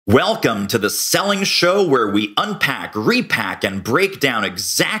Welcome to the Selling Show, where we unpack, repack, and break down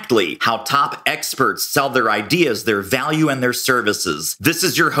exactly how top experts sell their ideas, their value, and their services. This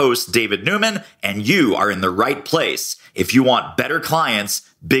is your host, David Newman, and you are in the right place if you want better clients,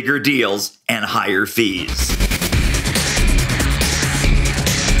 bigger deals, and higher fees.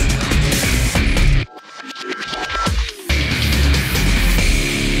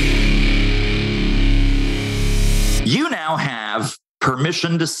 You now have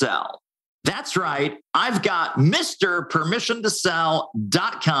permission to sell. That's right. I've got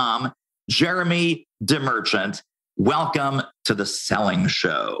MrPermissionToSell.com, Jeremy DeMerchant. Welcome to the Selling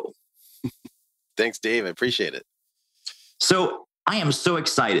Show. Thanks, Dave. I appreciate it. So I am so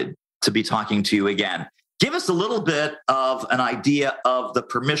excited to be talking to you again. Give us a little bit of an idea of the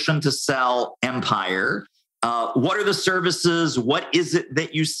Permission to Sell empire. What are the services? What is it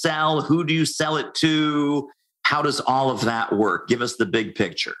that you sell? Who do you sell it to? How does all of that work? Give us the big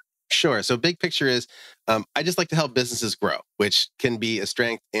picture. Sure. So big picture is, I just like to help businesses grow, which can be a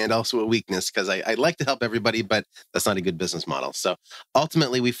strength and also a weakness because I like to help everybody, but that's not a good business model. So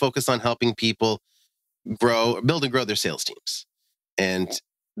ultimately, we focus on helping people build and grow their sales teams. And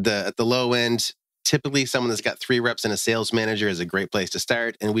at the low end, typically someone that's got 3 reps and a sales manager is a great place to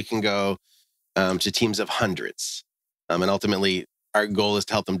start. And we can go to teams of hundreds. And ultimately, our goal is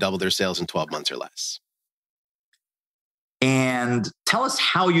to help them double their sales in 12 months or less. And tell us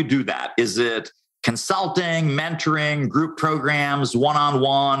how you do that. Is it consulting, mentoring, group programs,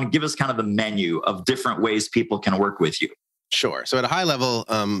 one-on-one? Give us kind of the menu of different ways people can work with you. Sure. So at a high level,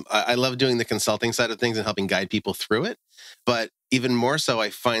 I love doing the consulting side of things and helping guide people through it. But even more so,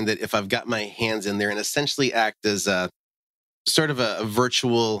 I find that if I've got my hands in there and essentially act as a sort of a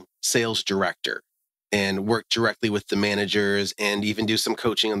virtual sales director and work directly with the managers and even do some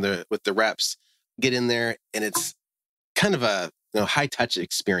coaching with the reps, get in there and it's kind of a high touch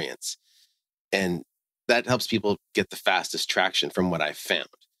experience. And that helps people get the fastest traction from what I've found.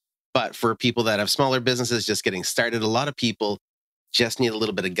 But for people that have smaller businesses just getting started, a lot of people just need a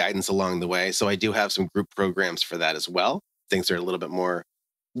little bit of guidance along the way. So I do have some group programs for that as well. Things are a little bit more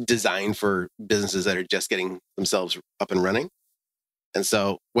designed for businesses that are just getting themselves up and running. And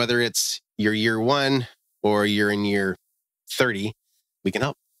so whether it's your year 1 or you're in year 30, we can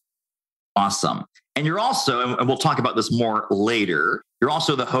help. Awesome. And you're also, and we'll talk about this more later, you're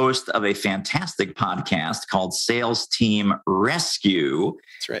also the host of a fantastic podcast called Sales Team Rescue.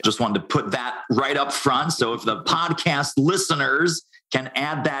 That's right. Just wanted to put that right up front. So if the podcast listeners can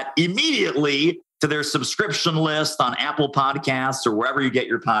add that immediately to their subscription list on Apple Podcasts or wherever you get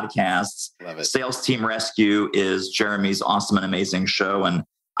your podcasts. Love it. Sales Team Rescue is Jeremy's awesome and amazing show. And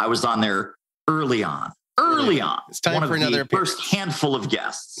I was on there early on. It's time for another first handful of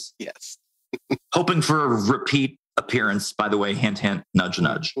guests. Yes. Hoping for a repeat appearance, by the way, hint, hint, nudge,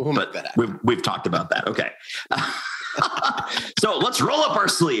 nudge. But we've talked about that. Okay. So let's roll up our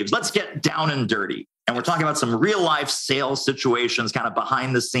sleeves. Let's get down and dirty. And we're talking about some real life sales situations, kind of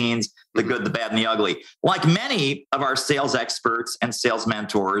behind the scenes, the good, the bad, and the ugly. Like many of our sales experts and sales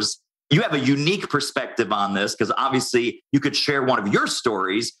mentors, you have a unique perspective on this because obviously you could share one of your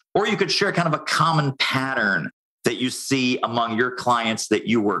stories or you could share kind of a common pattern that you see among your clients that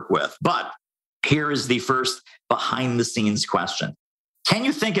you work with. But here is the first behind the scenes question. Can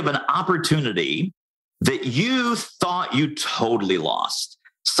you think of an opportunity that you thought you totally lost?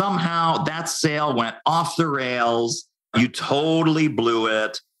 Somehow that sale went off the rails. You totally blew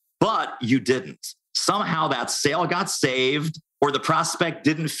it, but you didn't. Somehow that sale got saved, or the prospect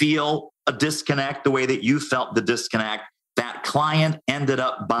didn't feel a disconnect the way that you felt the disconnect. That client ended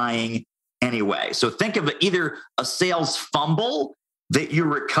up buying anyway. So think of either a sales fumble that you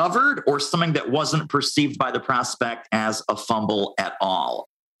recovered or something that wasn't perceived by the prospect as a fumble at all.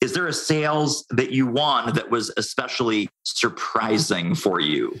 Is there a sales that you won that was especially surprising for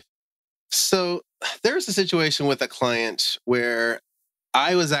you? So there's a situation with a client where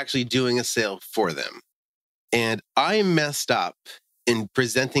I was actually doing a sale for them. And I messed up in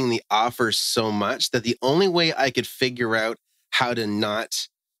presenting the offer so much that the only way I could figure out how to not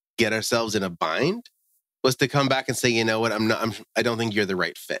get ourselves in a bind was to come back and say, you know what, I don't think you're the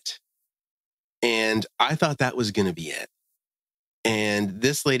right fit. And I thought that was going to be it. And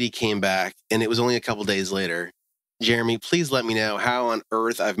this lady came back and it was only a couple days later. Jeremy, please let me know how on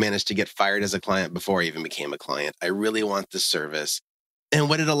earth I've managed to get fired as a client before I even became a client. I really want this service. And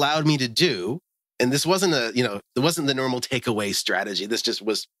what it allowed me to do, and this wasn't it wasn't the normal takeaway strategy. This just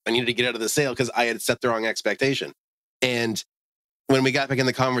was, I needed to get out of the sale because I had set the wrong expectation. And when we got back in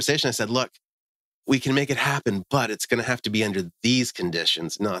the conversation, I said, look, we can make it happen, but it's going to have to be under these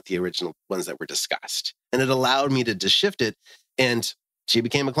conditions, not the original ones that were discussed. And it allowed me to shift it. And she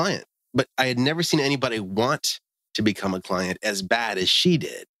became a client. But I had never seen anybody want to become a client as bad as she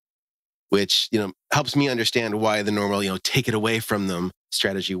did, which, helps me understand why the normal, take it away from them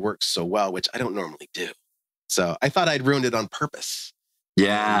strategy works so well, which I don't normally do. So I thought I'd ruined it on purpose.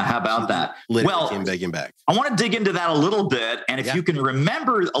 Yeah, how about that? Literally came begging back. I want to dig into that a little bit. And if you can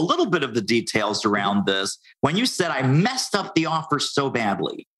remember a little bit of the details around this, when you said I messed up the offer so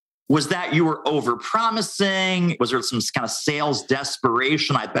badly, was that you were over-promising? Was there some kind of sales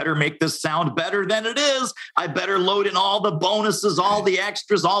desperation? I better make this sound better than it is. I better load in all the bonuses, all the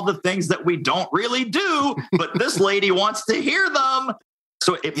extras, all the things that we don't really do, but this lady wants to hear them.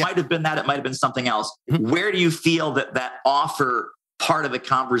 So it might have been that. It might have been something else. Where do you feel that offer part of the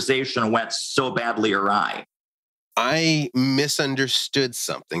conversation went so badly awry? I misunderstood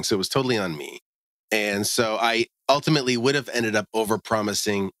something. So it was totally on me. And so I ultimately would have ended up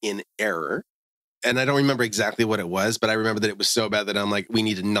overpromising in error. And I don't remember exactly what it was, but I remember that it was so bad that I'm like, we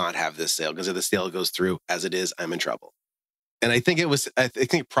need to not have this sale, because if the sale goes through as it is, I'm in trouble. And I think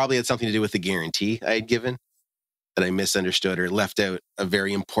it probably had something to do with the guarantee I had given, that I misunderstood or left out a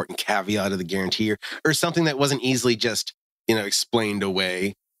very important caveat of the guarantee, or something that wasn't easily just, explained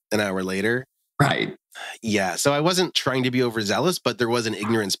away an hour later. Right. Yeah. So I wasn't trying to be overzealous, but there was an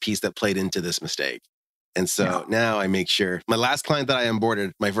ignorance piece that played into this mistake. And so now I make sure. My last client that I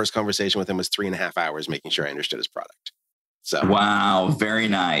onboarded, my first conversation with him was 3.5 hours, making sure I understood his product. So wow, very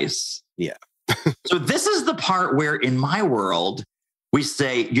nice. Yeah. So this is the part where in my world, we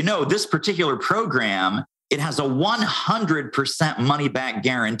say, this particular program, it has a 100% money back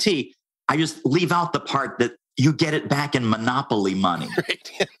guarantee. I just leave out the part that you get it back in monopoly money.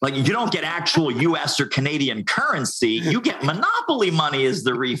 Right. Like you don't get actual US or Canadian currency. You get monopoly money as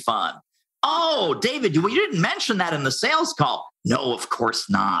the refund. Oh, David, you didn't mention that in the sales call. No, of course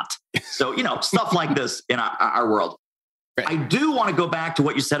not. So, stuff like this in our world. Right. I do want to go back to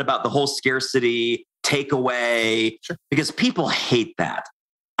what you said about the whole scarcity takeaway, because people hate that.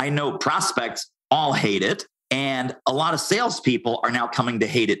 I know prospects all hate it. And a lot of salespeople are now coming to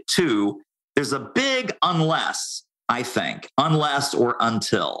hate it too. There's a big unless, I think, unless or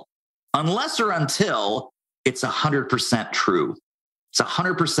until. Unless or until it's 100% true. It's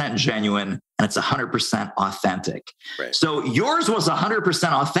 100% genuine and it's 100% authentic. Right. So yours was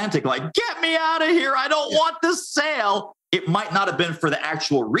 100% authentic. Like, get me out of here. I don't want this sale. It might not have been for the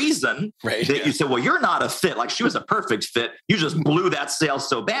actual reason that you said, well, you're not a fit. Like she was a perfect fit. You just blew that sale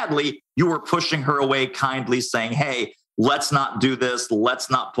so badly. You were pushing her away kindly saying, hey, let's not do this. Let's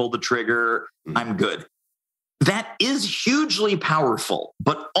not pull the trigger. I'm good. That is hugely powerful,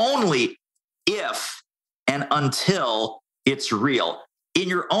 but only if and until it's real. In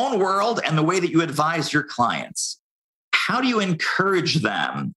your own world and the way that you advise your clients, how do you encourage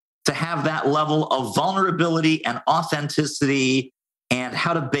them to have that level of vulnerability and authenticity, and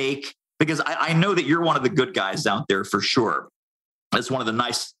how to bake? Because I know that you're one of the good guys out there for sure. That's one of the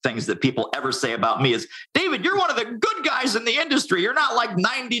nice things that people ever say about me is, David, you're one of the good guys in the industry. You're not like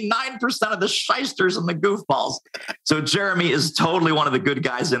 99% of the shysters and the goofballs. So Jeremy is totally one of the good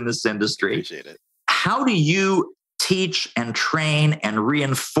guys in this industry. Appreciate it. How do you teach and train and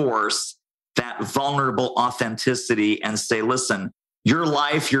reinforce that vulnerable authenticity and say, listen, your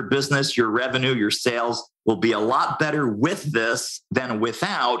life, your business, your revenue, your sales will be a lot better with this than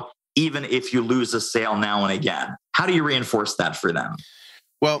without, even if you lose a sale now and again? How do you reinforce that for them?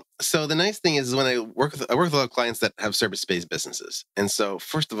 Well, so the nice thing is when I work with a lot of clients that have service-based businesses. And so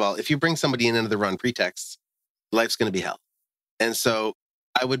first of all, if you bring somebody in under the wrong pretexts, life's going to be hell. And so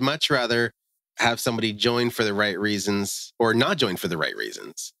I would much rather have somebody join for the right reasons or not join for the right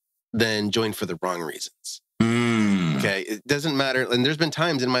reasons than join for the wrong reasons. Okay. It doesn't matter. And there's been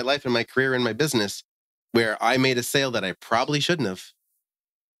times in my life, in my career, in my business where I made a sale that I probably shouldn't have.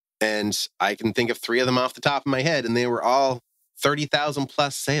 And I can think of 3 of them off the top of my head, and they were all 30,000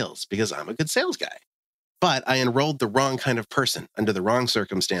 plus sales because I'm a good sales guy. But I enrolled the wrong kind of person under the wrong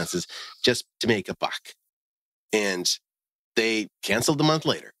circumstances just to make a buck. And they canceled the month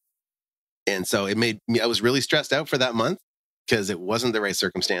later. And so it made me, I was really stressed out for that month because it wasn't the right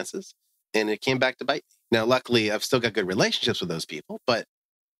circumstances. And it came back to bite me. Now, luckily, I've still got good relationships with those people, but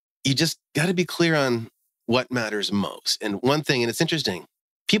you just got to be clear on what matters most. And one thing, and it's interesting,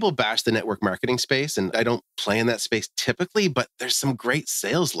 people bash the network marketing space, and I don't play in that space typically, but there's some great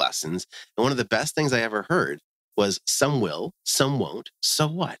sales lessons. And one of the best things I ever heard was some will, some won't, so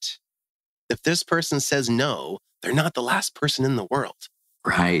what? If this person says no, they're not the last person in the world.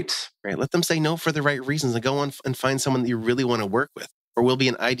 Right. Let them say no for the right reasons and go on and find someone that you really want to work with, or will be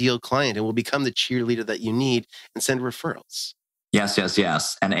an ideal client and will become the cheerleader that you need and send referrals. Yes, yes,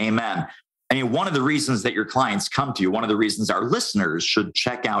 yes. And amen. I mean, one of the reasons that your clients come to you, one of the reasons our listeners should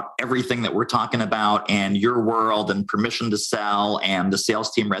check out everything that we're talking about and Your World and Permission to Sell and the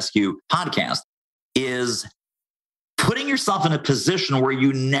Sales Team Rescue podcast is putting yourself in a position where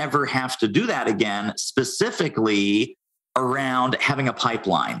you never have to do that again, specifically around having a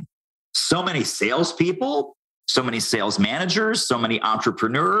pipeline. So many salespeople, so many sales managers, so many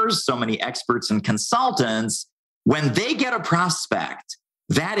entrepreneurs, so many experts and consultants, when they get a prospect,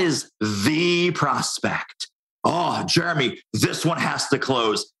 that is the prospect. Oh, Jeremy, this one has to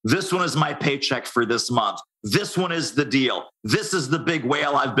close. This one is my paycheck for this month. This one is the deal. This is the big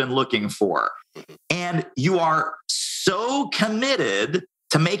whale I've been looking for. And you are so committed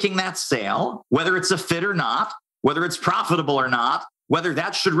to making that sale, whether it's a fit or not, whether it's profitable or not, whether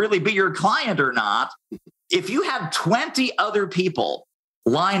that should really be your client or not. If you had 20 other people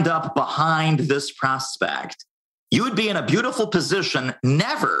lined up behind this prospect, you would be in a beautiful position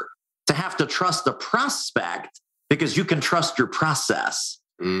never to have to trust a prospect because you can trust your process.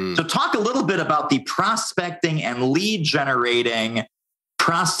 So talk a little bit about the prospecting and lead generating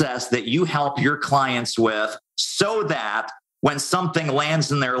process that you help your clients with so that when something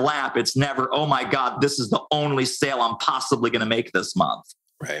lands in their lap, it's never, oh my God, this is the only sale I'm possibly going to make this month.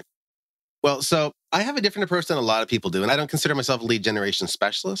 Right. Well, so I have a different approach than a lot of people do, and I don't consider myself a lead generation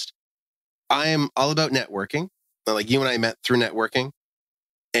specialist. I am all about networking. Like you and I met through networking,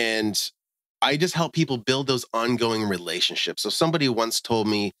 and I just help people build those ongoing relationships. So somebody once told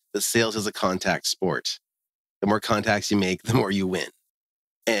me that sales is a contact sport. The more contacts you make, the more you win.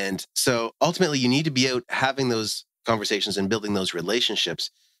 And so ultimately you need to be out having those conversations and building those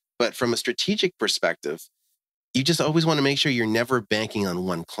relationships. But from a strategic perspective, you just always want to make sure you're never banking on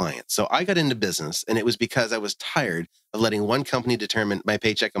one client. So I got into business, and it was because I was tired of letting one company determine my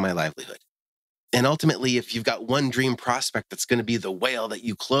paycheck and my livelihood. And ultimately, if you've got one dream prospect that's going to be the whale that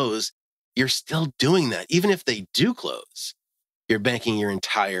you close, you're still doing that. Even if they do close, you're banking your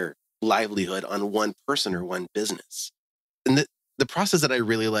entire livelihood on one person or one business. And the process that I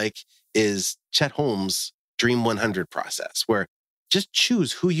really like is Chet Holmes' Dream 100 process, where just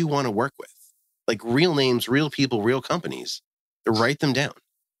choose who you want to work with. Like real names, real people, real companies, write them down.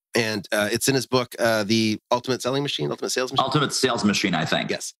 And it's in his book, The Ultimate Sales Machine, I think.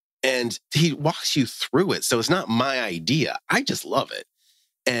 Yes. And he walks you through it. So it's not my idea. I just love it.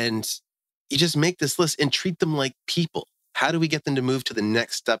 And you just make this list and treat them like people. How do we get them to move to the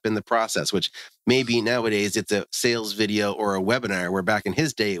next step in the process? Which maybe nowadays it's a sales video or a webinar, where back in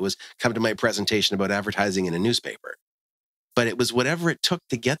his day, it was come to my presentation about advertising in a newspaper. But it was whatever it took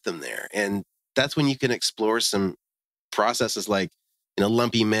to get them there. And that's when you can explore some processes like,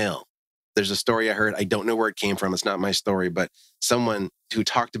 lumpy mail. There's a story I heard. I don't know where it came from. It's not my story, but someone who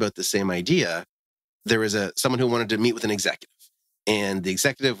talked about the same idea. There was someone who wanted to meet with an executive, and the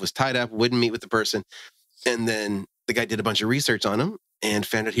executive was tied up, wouldn't meet with the person. And then the guy did a bunch of research on him and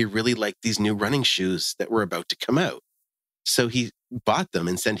found out he really liked these new running shoes that were about to come out. So he bought them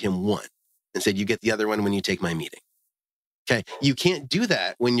and sent him one and said, you get the other one when you take my meeting. Okay. You can't do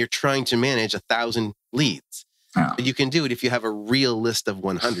that when you're trying to manage 1,000 leads. Oh. But you can do it if you have a real list of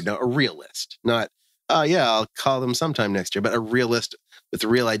 100. Now, a real list, not, oh yeah, I'll call them sometime next year, but a real list with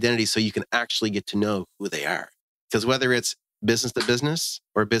real identity so you can actually get to know who they are. Because whether it's business to business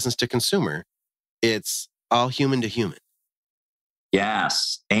or business to consumer, it's all human to human.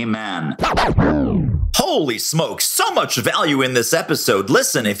 Yes. Amen. Holy smokes, so much value in this episode.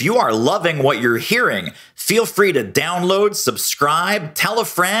 Listen, if you are loving what you're hearing, feel free to download, subscribe, tell a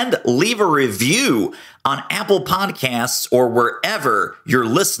friend, leave a review on Apple Podcasts or wherever you're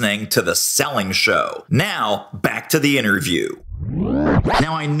listening to The Selling Show. Now, back to the interview.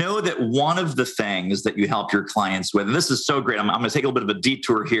 Now, I know that one of the things that you help your clients with, and this is so great, I'm going to take a little bit of a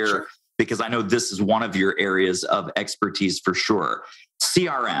detour here. Sure. Because I know this is one of your areas of expertise for sure.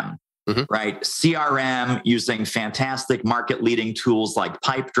 CRM, right? CRM using fantastic market leading tools like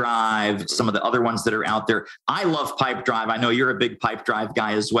Pipedrive, some of the other ones that are out there. I love Pipedrive. I know you're a big Pipedrive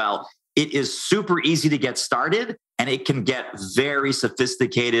guy as well. It is super easy to get started, and it can get very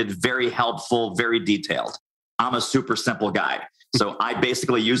sophisticated, very helpful, very detailed. I'm a super simple guy. So I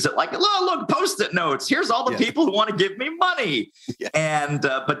basically use it like, look, Post-it notes. Here's all the people who want to give me money. Yeah. And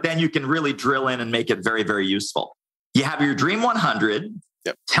but then you can really drill in and make it very, very useful. You have your Dream 100.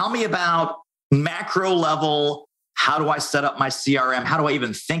 Yep. Tell me about macro level. How do I set up my CRM? How do I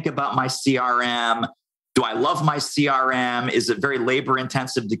even think about my CRM? Do I love my CRM? Is it very labor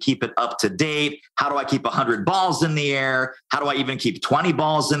intensive to keep it up to date? How do I keep 100 balls in the air? How do I even keep 20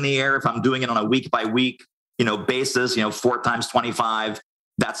 balls in the air if I'm doing it on a week by week basis, 4 times 25,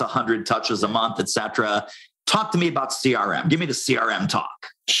 that's 100 touches a month, et cetera. Talk to me about CRM. Give me the CRM talk.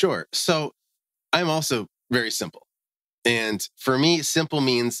 Sure. So I'm also very simple. And for me, simple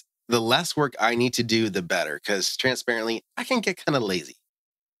means the less work I need to do, the better. Because transparently, I can get kind of lazy.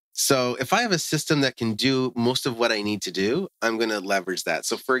 So if I have a system that can do most of what I need to do, I'm going to leverage that.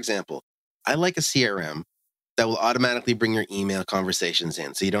 So for example, I like a CRM that will automatically bring your email conversations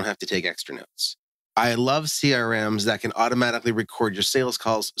in so you don't have to take extra notes. I love CRMs that can automatically record your sales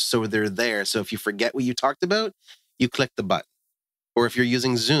calls so they're there. So if you forget what you talked about, you click the button. Or if you're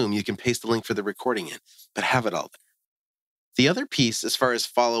using Zoom, you can paste the link for the recording in, but have it all there. The other piece, as far as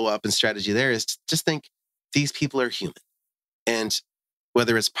follow-up and strategy there, is to just think these people are human. And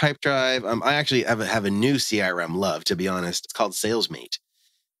whether it's Pipedrive, I actually have a new CRM love, to be honest. It's called SalesMate.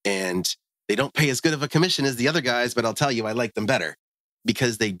 And they don't pay as good of a commission as the other guys, but I'll tell you, I like them better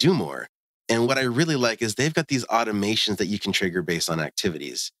because they do more. And what I really like is they've got these automations that you can trigger based on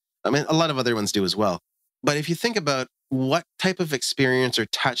activities. I mean, a lot of other ones do as well. But if you think about what type of experience or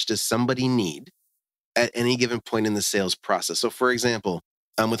touch does somebody need at any given point in the sales process? So for example,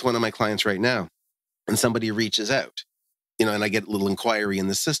 I'm with one of my clients right now and somebody reaches out, and I get a little inquiry in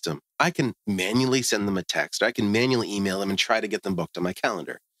the system. I can manually send them a text. I can manually email them and try to get them booked on my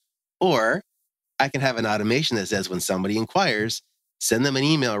calendar. Or I can have an automation that says when somebody inquires, send them an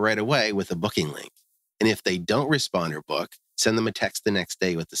email right away with a booking link. And if they don't respond or book, send them a text the next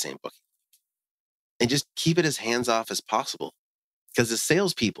day with the same booking. And just keep it as hands-off as possible. Because as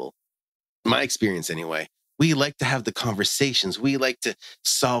salespeople, my experience anyway, we like to have the conversations. We like to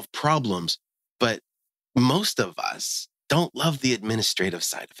solve problems. But most of us don't love the administrative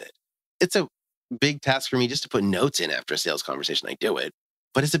side of it. It's a big task for me just to put notes in after a sales conversation. I do it,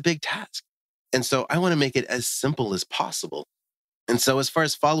 but it's a big task. And so I want to make it as simple as possible. And so as far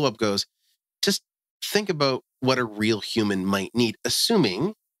as follow-up goes, just think about what a real human might need,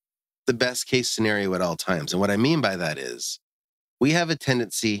 assuming the best case scenario at all times. And what I mean by that is we have a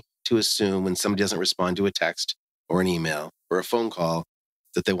tendency to assume when somebody doesn't respond to a text or an email or a phone call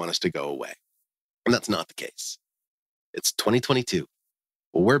that they want us to go away. And that's not the case. It's 2022.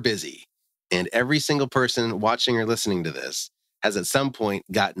 We're busy. And every single person watching or listening to this has at some point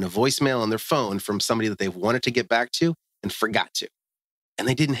gotten a voicemail on their phone from somebody that they've wanted to get back to and forgot to. And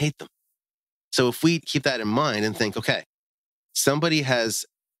they didn't hate them. So if we keep that in mind and think, okay, somebody has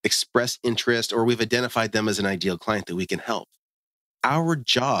expressed interest or we've identified them as an ideal client that we can help. Our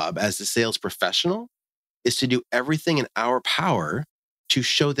job as a sales professional is to do everything in our power to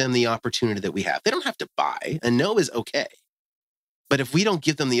show them the opportunity that we have. They don't have to buy. A no is okay. But if we don't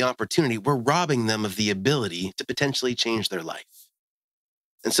give them the opportunity, we're robbing them of the ability to potentially change their life.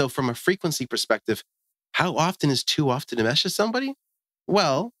 And so from a frequency perspective, how often is too often to message somebody?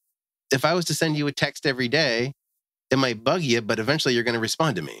 Well, if I was to send you a text every day, it might bug you, but eventually you're going to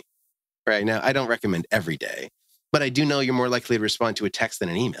respond to me. Right now, I don't recommend every day, but I do know you're more likely to respond to a text than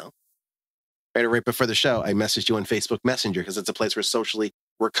an email. Right before the show, I messaged you on Facebook Messenger because it's a place where socially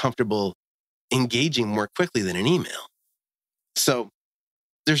we're comfortable engaging more quickly than an email. So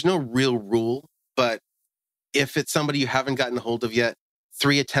there's no real rule, but if it's somebody you haven't gotten a hold of yet,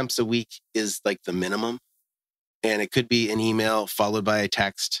 3 attempts a week is like the minimum. And it could be an email followed by a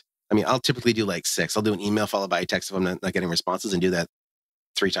text. I mean, I'll typically do like 6. I'll do an email followed by a text if I'm not getting responses and do that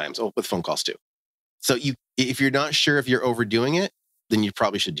 3 times. Oh, with phone calls too. So if you're not sure if you're overdoing it, then you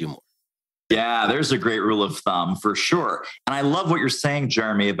probably should do more. Yeah, there's a great rule of thumb for sure. And I love what you're saying,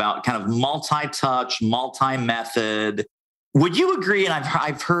 Jeremy, about kind of multi-touch, multi-method. Would you agree? And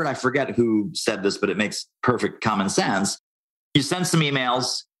I've heard, I forget who said this, but it makes perfect common sense. You send some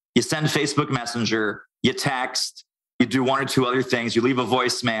emails, you send Facebook Messenger, you text, you do 1 or 2 other things, you leave a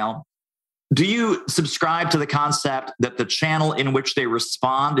voicemail. Do you subscribe to the concept that the channel in which they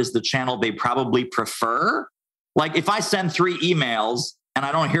respond is the channel they probably prefer? Like if I send 3 emails and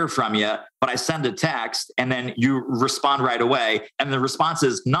I don't hear from you, but I send a text and then you respond right away, and the response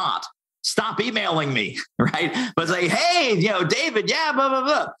is not, stop emailing me, right? But it's like, hey, David, yeah, blah, blah,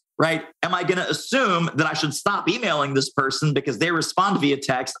 blah, right? Am I going to assume that I should stop emailing this person because they respond via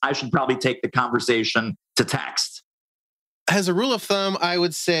text? I should probably take the conversation to text. As a rule of thumb, I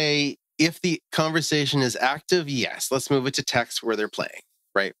would say if the conversation is active, yes, let's move it to text where they're playing,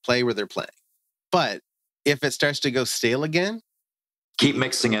 right? Play where they're playing. But if it starts to go stale again, keep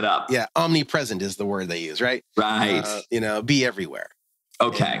mixing it up. Yeah, omnipresent is the word they use, right? Right. Be everywhere.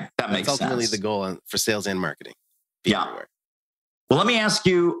 Okay, and that makes sense. That's ultimately the goal for sales and marketing. Be everywhere. Well, let me ask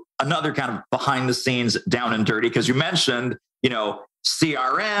you another kind of behind the scenes down and dirty, because you mentioned,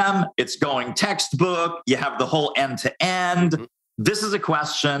 CRM, it's going textbook, you have the whole end to end. Mm-hmm. This is a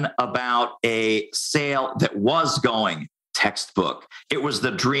question about a sale that was going textbook. It was the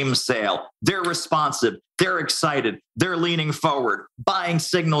dream sale. They're responsive. They're excited. They're leaning forward, buying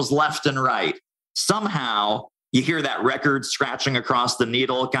signals left and right. somehow you hear that record scratching across the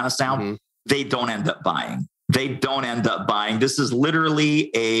needle kind of sound. Mm-hmm. They don't end up buying. This is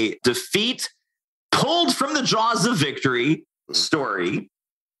literally a defeat pulled from the jaws of victory story.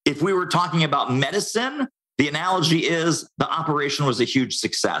 If we were talking about medicine, the analogy is the operation was a huge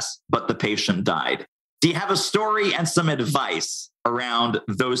success, but the patient died. Do you have a story and some advice around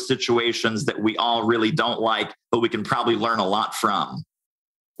those situations that we all really don't like, but we can probably learn a lot from?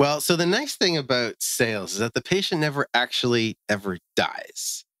 Well, so the nice thing about sales is that the patient never actually ever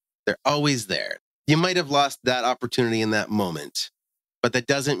dies. They're always there. You might have lost that opportunity in that moment, but that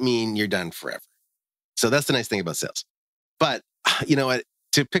doesn't mean you're done forever. So that's the nice thing about sales. But you know what?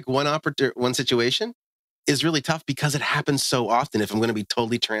 To pick one situation is really tough because it happens so often, if I'm going to be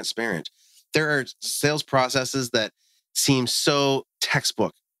totally transparent. There are sales processes that seem so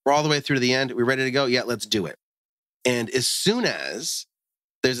textbook. We're all the way through to the end. We're ready to go. Yeah, let's do it. And as soon as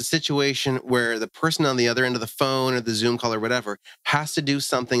there's a situation where the person on the other end of the phone or the Zoom call or whatever has to do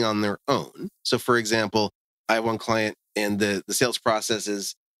something on their own. So for example, I have one client and the sales process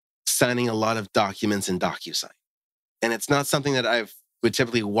is signing a lot of documents in DocuSign. And it's not something that I would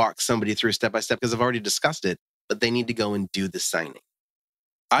typically walk somebody through step by step because I've already discussed it, but they need to go and do the signing.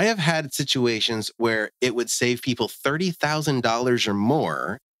 I have had situations where it would save people $30,000 or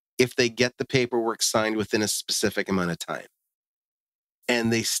more if they get the paperwork signed within a specific amount of time.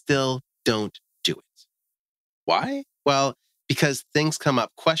 And they still don't do it. Why? Well, because things come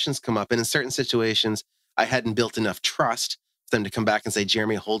up, questions come up. And in certain situations, I hadn't built enough trust for them to come back and say,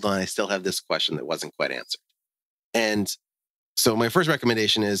 Jeremy, hold on, I still have this question that wasn't quite answered. And so my first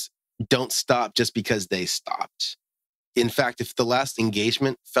recommendation is don't stop just because they stopped. In fact, if the last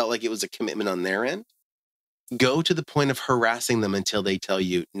engagement felt like it was a commitment on their end, go to the point of harassing them until they tell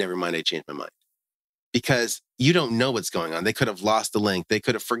you, never mind, I changed my mind. Because you don't know what's going on. They could have lost the link. They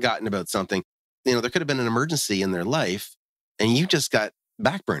could have forgotten about something. You know, there could have been an emergency in their life and you just got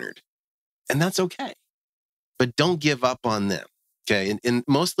backburnered. And that's okay. But don't give up on them. Okay. And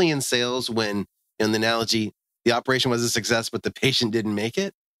mostly in sales, when in the analogy, the operation was a success, but the patient didn't make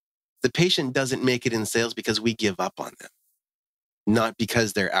it. The patient doesn't make it in sales because we give up on them, not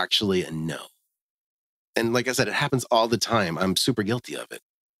because they're actually a no. And like I said, it happens all the time. I'm super guilty of it.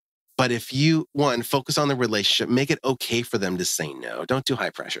 But if you, one, focus on the relationship, make it okay for them to say no. Don't do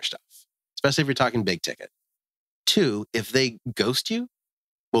high pressure stuff, especially if you're talking big ticket. Two, if they ghost you,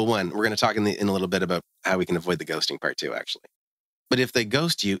 well, one, we're going to talk in a little bit about how we can avoid the ghosting part too, actually. But if they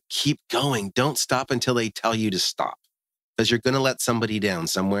ghost you, keep going. Don't stop until they tell you to stop, because you're going to let somebody down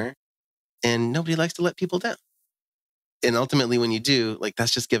somewhere, and nobody likes to let people down. And ultimately, when you do, like,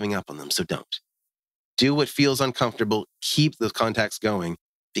 that's just giving up on them. So don't. Do what feels uncomfortable. Keep those contacts going,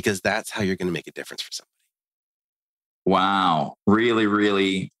 because that's how you're going to make a difference for somebody. Wow. Really,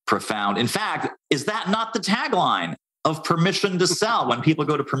 really profound. In fact, is that not the tagline of Permission to Sell? When people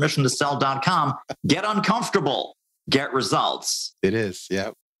go to permissiontosell.com, get uncomfortable, get results. It is.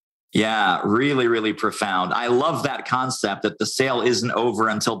 Yeah. Yeah. Really, really profound. I love that concept that the sale isn't over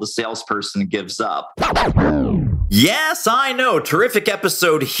until the salesperson gives up. Yes, I know. Terrific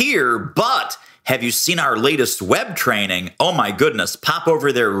episode here, but have you seen our latest web training? Oh my goodness, pop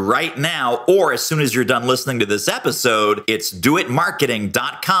over there right now, or as soon as you're done listening to this episode, it's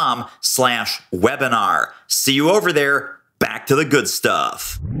doitmarketing.com/webinar. See you over there. Back to the good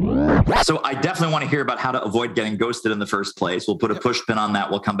stuff. So I definitely want to hear about how to avoid getting ghosted in the first place. We'll put a push pin on that.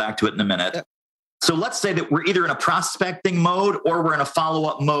 We'll come back to it in a minute. Yep. So let's say that we're either in a prospecting mode or we're in a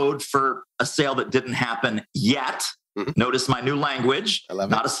follow-up mode for a sale that didn't happen yet. Mm-hmm. Notice my new language. I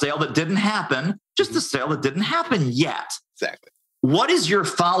love it. Not a sale that didn't happen, just a sale that didn't happen yet. Exactly. What is your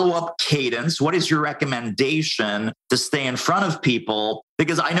follow-up cadence? What is your recommendation to stay in front of people?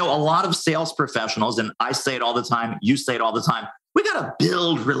 Because I know a lot of sales professionals, and I say it all the time, you say it all the time, we got to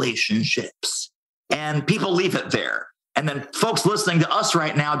build relationships. And people leave it there. And then folks listening to us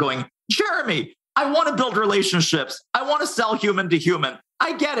right now going, Jeremy, I want to build relationships. I want to sell human to human.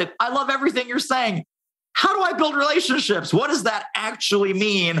 I get it. I love everything you're saying. How do I build relationships? What does that actually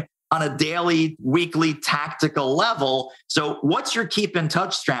mean on a daily, weekly, tactical level? So what's your keep in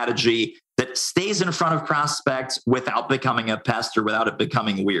touch strategy that stays in front of prospects without becoming a pest or without it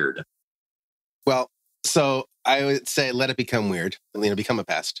becoming weird? Well, so I would say let it become weird, become a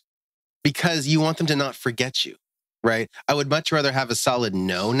pest, because you want them to not forget you, right? I would much rather have a solid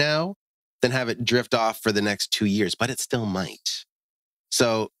no now than have it drift off for the next 2 years, but it still might.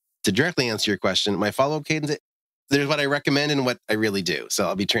 So to directly answer your question, my follow-up cadence, there's what I recommend and what I really do. So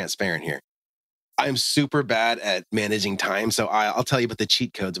I'll be transparent here. I'm super bad at managing time. So I'll tell you about the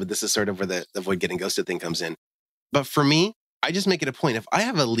cheat codes, but this is sort of where the avoid getting ghosted thing comes in. But for me, I just make it a point. If I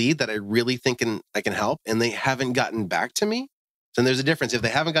have a lead that I really think I can help and they haven't gotten back to me, then there's a difference. If they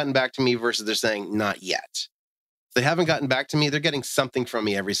haven't gotten back to me versus they're saying not yet. If they haven't gotten back to me, they're getting something from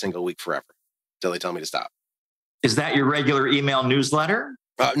me every single week forever until they tell me to stop. Is that your regular email newsletter?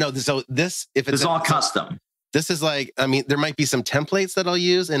 No. So this, if it's all custom. This is like, I mean, there might be some templates that I'll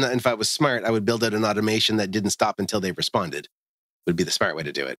use. And if I was smart, I would build out an automation that didn't stop until they responded. Would be the smart way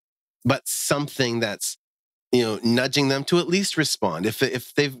to do it. But something that's, nudging them to at least respond.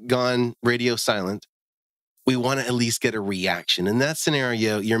 If they've gone radio silent, we want to at least get a reaction. In that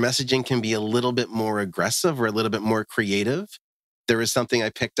scenario, your messaging can be a little bit more aggressive or a little bit more creative. There was something I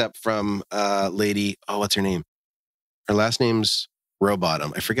picked up from a lady. Oh, what's her name? Her last name's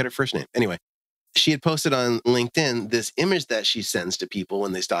Rowbottom. I forget her first name. Anyway, she had posted on LinkedIn this image that she sends to people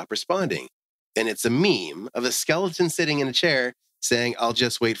when they stop responding. And it's a meme of a skeleton sitting in a chair saying, I'll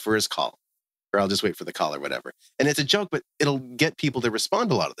just wait for his call, or I'll just wait for the call or whatever. And it's a joke, but it'll get people to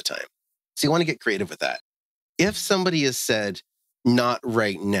respond a lot of the time. So you want to get creative with that. If somebody has said, not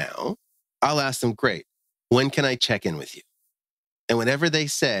right now, I'll ask them, great, when can I check in with you? And whatever they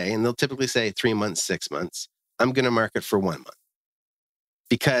say, and they'll typically say 3 months, 6 months, I'm going to mark it for 1 month.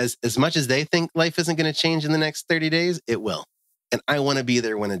 Because as much as they think life isn't going to change in the next 30 days, it will. And I want to be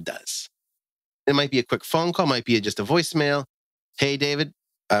there when it does. It might be a quick phone call, might be just a voicemail. Hey, David,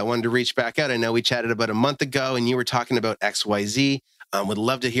 I wanted to reach back out. I know we chatted about a month ago and you were talking about XYZ. Would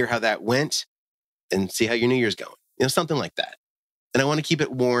love to hear how that went and see how your New Year's going. Something like that. And I want to keep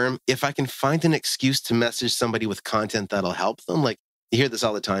it warm. If I can find an excuse to message somebody with content that'll help them, like you hear this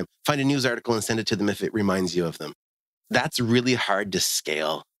all the time, find a news article and send it to them if it reminds you of them. That's really hard to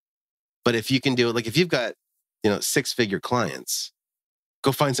scale. But if you can do it, like if you've got, 6-figure clients,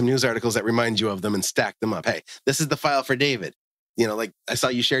 go find some news articles that remind you of them and stack them up. Hey, this is the file for David. Like I saw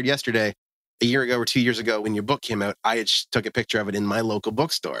you shared yesterday, a year ago or 2 years ago when your book came out, I took a picture of it in my local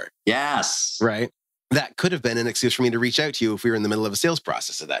bookstore. Yes. Right. That could have been an excuse for me to reach out to you if we were in the middle of a sales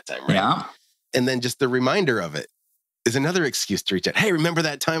process at that time, right? Yeah. And then just the reminder of it is another excuse to reach out. Hey, remember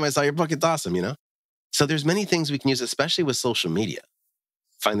that time I saw your book? It's awesome, So there's many things we can use, especially with social media.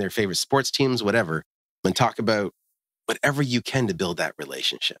 Find their favorite sports teams, whatever, and talk about whatever you can to build that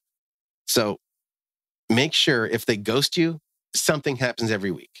relationship. So make sure if they ghost you, something happens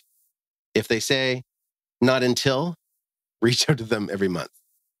every week. If they say not until, reach out to them every month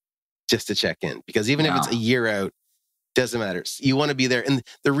just to check in. Because even if it's a year out, doesn't matter. You want to be there. And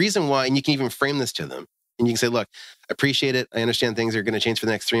the reason why, and you can even frame this to them, and you can say, look, I appreciate it. I understand things are going to change for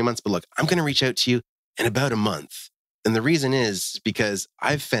the next 3 months, but look, I'm going to reach out to you in about a month. And the reason is because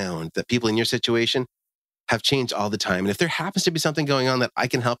I've found that people in your situation have changed all the time. And if there happens to be something going on that I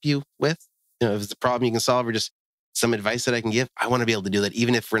can help you with, if it's a problem you can solve or just some advice that I can give, I want to be able to do that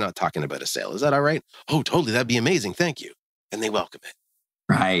even if we're not talking about a sale. Is that all right? Oh, totally. That'd be amazing. Thank you. And they welcome it.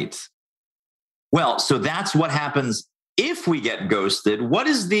 Right. Well, so that's what happens if we get ghosted. What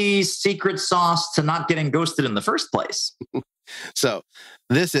is the secret sauce to not getting ghosted in the first place? So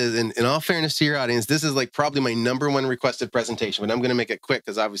this is, in all fairness to your audience, this is like probably my number one requested presentation, but I'm going to make it quick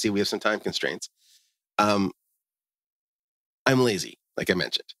because obviously we have some time constraints. I'm lazy, like I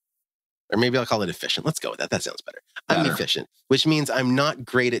mentioned. Or maybe I'll call it efficient. Let's go with that. That sounds better. I'm efficient, which means I'm not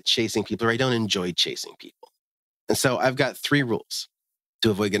great at chasing people, or I don't enjoy chasing people. And so I've got 3 rules to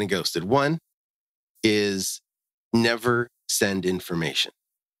avoid getting ghosted. One is never send information.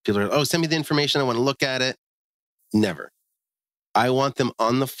 People are, send me the information. I want to look at it. Never. I want them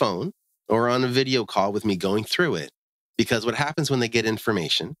on the phone or on a video call with me going through it. Because what happens when they get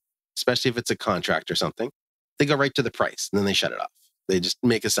information, especially if it's a contract or something, they go right to the price and then they shut it off. They just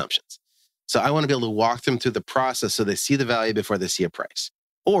make assumptions. So I want to be able to walk them through the process so they see the value before they see a price.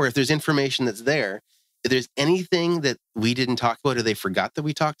 Or if there's information that's there, if there's anything that we didn't talk about or they forgot that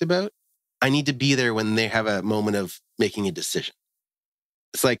we talked about, I need to be there when they have a moment of making a decision.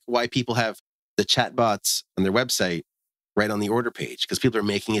 It's like why people have the chatbots on their website right on the order page, because people are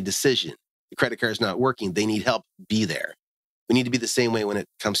making a decision. The credit card is not working. They need help. Be there. We need to be the same way when it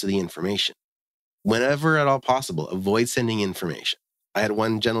comes to the information. Whenever at all possible, avoid sending information. I had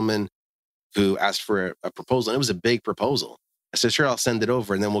one gentleman who asked for a proposal, and it was a big proposal. I said, sure, I'll send it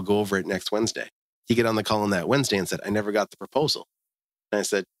over, and then we'll go over it next Wednesday. He got on the call on that Wednesday and said, I never got the proposal. And I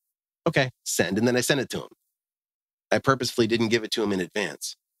said, okay, send. And then I sent it to him. I purposefully didn't give it to him in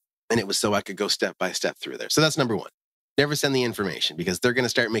advance. And it was so I could go step by step through there. So that's number 1. Never send the information because they're going to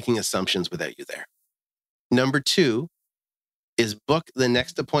start making assumptions without you there. Number 2 is book the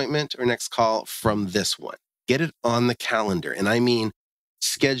next appointment or next call from this one. Get it on the calendar. And I mean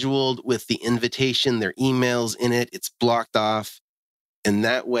scheduled with the invitation, their emails in it. It's blocked off. And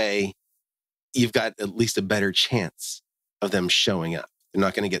that way, you've got at least a better chance of them showing up. They're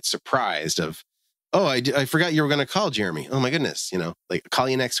not going to get surprised of, oh, I forgot you were going to call, Jeremy. Oh my goodness. Like, I'll call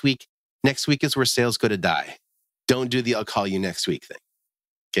you next week. Next week is where sales go to die. Don't do the I'll call you next week thing.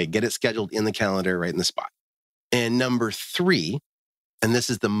 Okay, get it scheduled in the calendar, right in the spot. And number 3, and this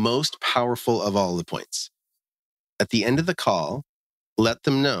is the most powerful of all the points. At the end of the call, let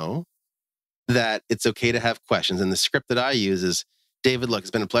them know that it's okay to have questions. And the script that I use is, David, look,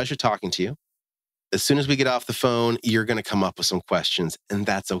 it's been a pleasure talking to you. As soon as we get off the phone, you're going to come up with some questions, and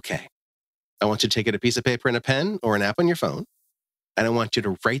that's okay. I want you to take out a piece of paper and a pen or an app on your phone, and I want you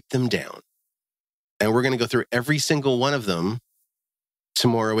to write them down. And we're going to go through every single one of them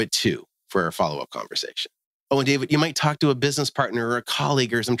tomorrow at 2 for our follow-up conversation. Oh, and David, you might talk to a business partner or a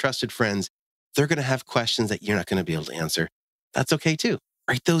colleague or some trusted friends. They're going to have questions that you're not going to be able to answer. That's okay too.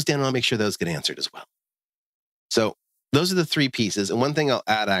 Write those down and I'll make sure those get answered as well. So those are the 3 pieces. And one thing I'll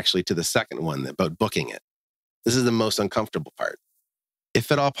add actually to the second one about booking it. This is the most uncomfortable part.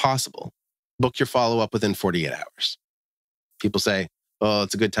 If at all possible, book your follow-up within 48 hours. People say, oh,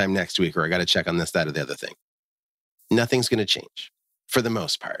 it's a good time next week, or I got to check on this, that, or the other thing. Nothing's going to change for the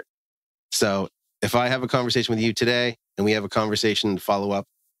most part. So if I have a conversation with you today and we have a conversation to follow up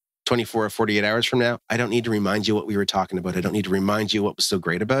 24 or 48 hours from now, I don't need to remind you what we were talking about. I don't need to remind you what was so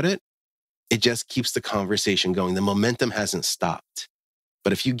great about it. It just keeps the conversation going. The momentum hasn't stopped.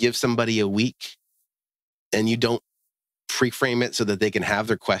 But if you give somebody a week and you don't pre-frame it so that they can have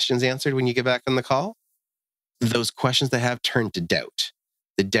their questions answered when you get back on the call, those questions they have turn to doubt.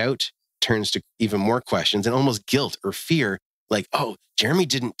 The doubt turns to even more questions and almost guilt or fear. Like, oh, Jeremy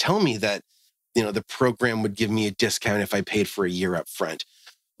didn't tell me that, the program would give me a discount if I paid for a year up front.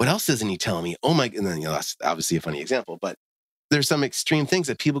 What else isn't he telling me? Oh my, and then that's obviously a funny example, but there's some extreme things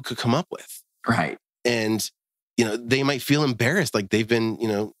that people could come up with. Right. And, they might feel embarrassed, like they've been,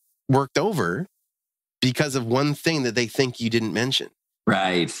 worked over because of one thing that they think you didn't mention.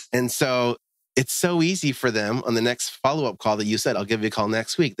 Right. And so it's so easy for them on the next follow-up call that you said, I'll give you a call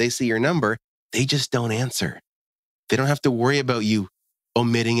next week. They see your number. They just don't answer. They don't have to worry about you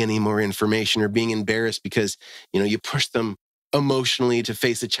omitting any more information or being embarrassed because, you pushed them emotionally to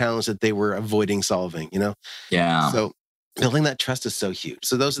face a challenge that they were avoiding solving, Yeah. So building that trust is so huge.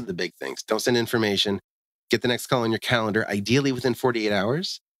 So those are the big things. Don't send information. Get the next call on your calendar, ideally within 48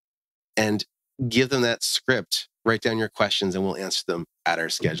 hours, and give them that script. Write down your questions and we'll answer them at our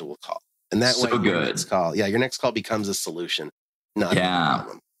scheduled call. And that way, your next call becomes a solution, not a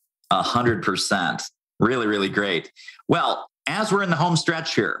problem. 100%. Really, really great. Well, as we're in the home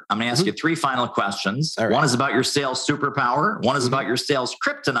stretch here, I'm going to ask you 3 final questions. Right. One is about your sales superpower. One is about your sales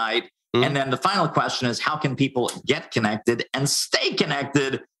kryptonite. And then the final question is, how can people get connected and stay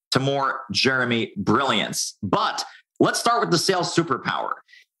connected to more Jeremy brilliance? But let's start with the sales superpower.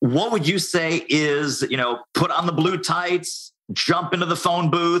 What would you say is, put on the blue tights, jump into the phone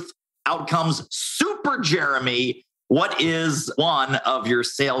booth, out comes Super Jeremy. What is one of your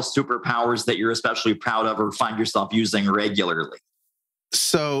sales superpowers that you're especially proud of or find yourself using regularly?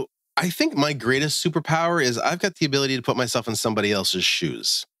 So I think my greatest superpower is I've got the ability to put myself in somebody else's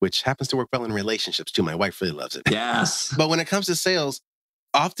shoes, which happens to work well in relationships too. My wife really loves it. Yes. But when it comes to sales,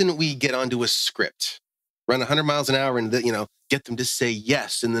 often we get onto a script, run 100 miles an hour and, get them to say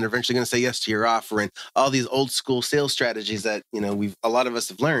yes. And then eventually going to say yes to your offer and all these old school sales strategies that, a lot of us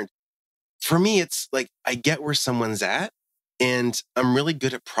have learned. For me, it's like, I get where someone's at and I'm really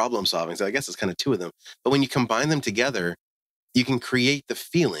good at problem solving. So I guess it's kind of 2 of them. But when you combine them together, you can create the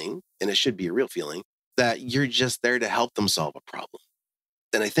feeling, and it should be a real feeling, that you're just there to help them solve a problem.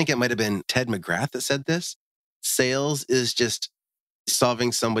 And I think it might have been Ted McGrath that said this. Sales is just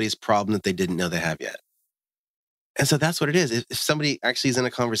solving somebody's problem that they didn't know they have yet. And so that's what it is. If somebody actually is in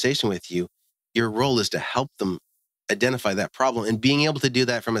a conversation with you, your role is to help them identify that problem. And being able to do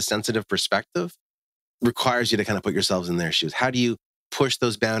that from a sensitive perspective requires you to kind of put yourselves in their shoes. How do you push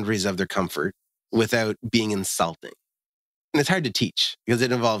those boundaries of their comfort without being insulting? And it's hard to teach because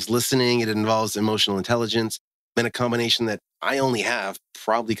it involves listening, it involves emotional intelligence, and a combination that I only have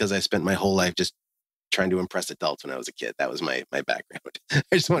probably because I spent my whole life just trying to impress adults when I was a kid. That was my background.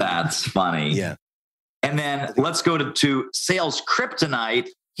 That's funny. Yeah. And then let's go to sales kryptonite,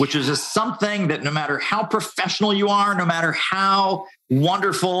 which is just something that no matter how professional you are, no matter how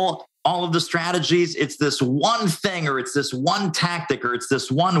wonderful all of the strategies, it's this one thing or it's this one tactic or it's this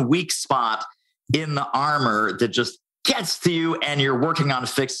one weak spot in the armor that just gets to you and you're working on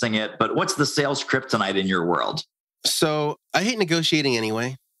fixing it. But what's the sales kryptonite in your world? So I hate negotiating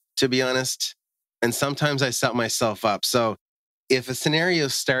anyway, to be honest. And sometimes I set myself up. So if a scenario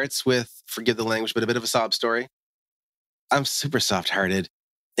starts with, forgive the language, but a bit of a sob story, I'm super soft-hearted.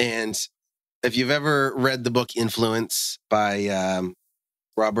 And If you've ever read the book Influence by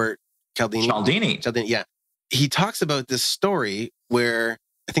Robert Cialdini, yeah. He talks about this story where,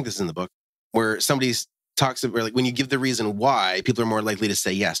 I think this is in the book, where somebody talks about, like, when you give the reason why, people are more likely to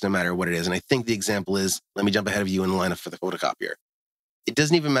say yes, no matter what it is. And I think the example is, let me jump ahead of you in the line up for the photocopier. It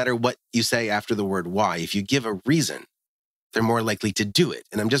doesn't even matter what you say after the word why. If you give a reason, they're more likely to do it.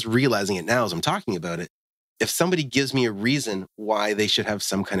 And I'm just realizing it now as I'm talking about it. If somebody gives me a reason why they should have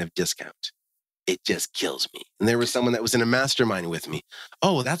some kind of discount, it just kills me. And there was someone that was in a mastermind with me.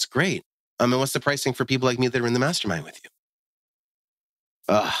 Oh, that's great. And what's the pricing for people like me that are in the mastermind with you?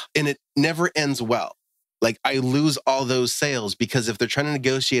 And it never ends well. Like, I lose all those sales because if they're trying to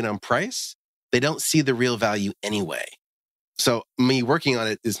negotiate on price, they don't see the real value anyway. So me working on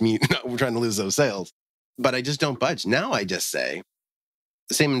it is me not trying to lose those sales, but I just don't budge. Now I just say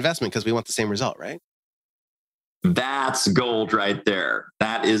the same investment because we want the same result, right? That's gold right there.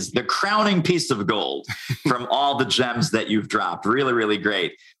 That is the crowning piece of gold from all the gems that you've dropped. Really, really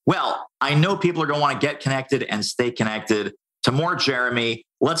great. Well, I know people are going to want to get connected and stay connected to more Jeremy.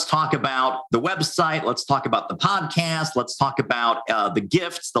 Let's talk about the website. Let's talk about the podcast. Let's talk about the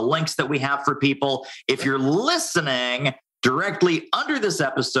gifts, the links that we have for people. If you're listening, directly under this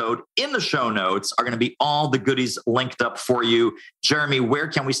episode in the show notes are going to be all the goodies linked up for you. Jeremy, where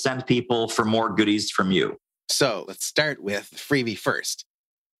can we send people for more goodies from you? So let's start with the freebie first.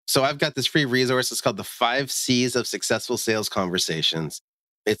 So I've got this free resource. It's called the 5 C's of Successful Sales Conversations.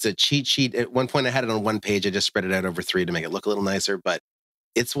 It's a cheat sheet. At one point I had it on one page. I just spread it out over 3 to make it look a little nicer, but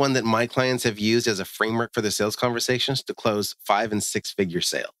it's one that my clients have used as a framework for their sales conversations to close 5- and 6-figure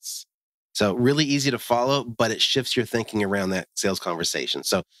sales. So really easy to follow, but it shifts your thinking around that sales conversation.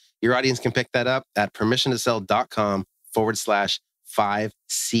 So your audience can pick that up at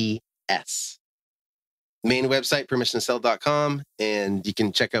permissiontosell.com/5CS. Main website, permissiontosell.com, and you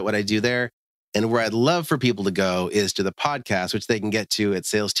can check out what I do there. And where I'd love for people to go is to the podcast, which they can get to at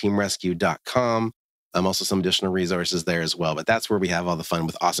salesteamrescue.com. Also some additional resources there as well. But that's where we have all the fun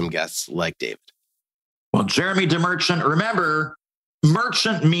with awesome guests like David. Well, Jeremy DeMerchant, remember,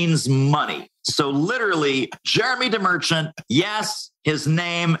 merchant means money. So literally, Jeremy DeMerchant, yes, his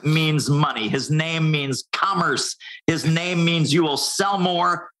name means money. His name means commerce. His name means you will sell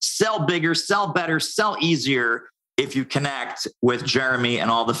more, sell bigger, sell better, sell easier if you connect with Jeremy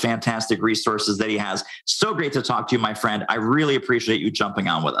and all the fantastic resources that he has. So great to talk to you, my friend. I really appreciate you jumping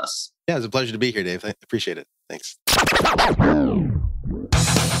on with us. Yeah, it's a pleasure to be here, Dave. I appreciate it. Thanks.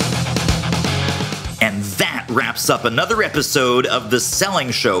 And that wraps up another episode of The Selling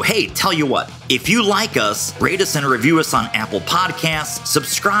Show. Hey, tell you what, if you like us, rate us and review us on Apple Podcasts,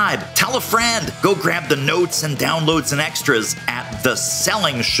 subscribe, tell a friend, go grab the notes and downloads and extras at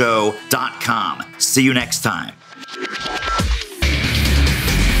thesellingshow.com. See you next time.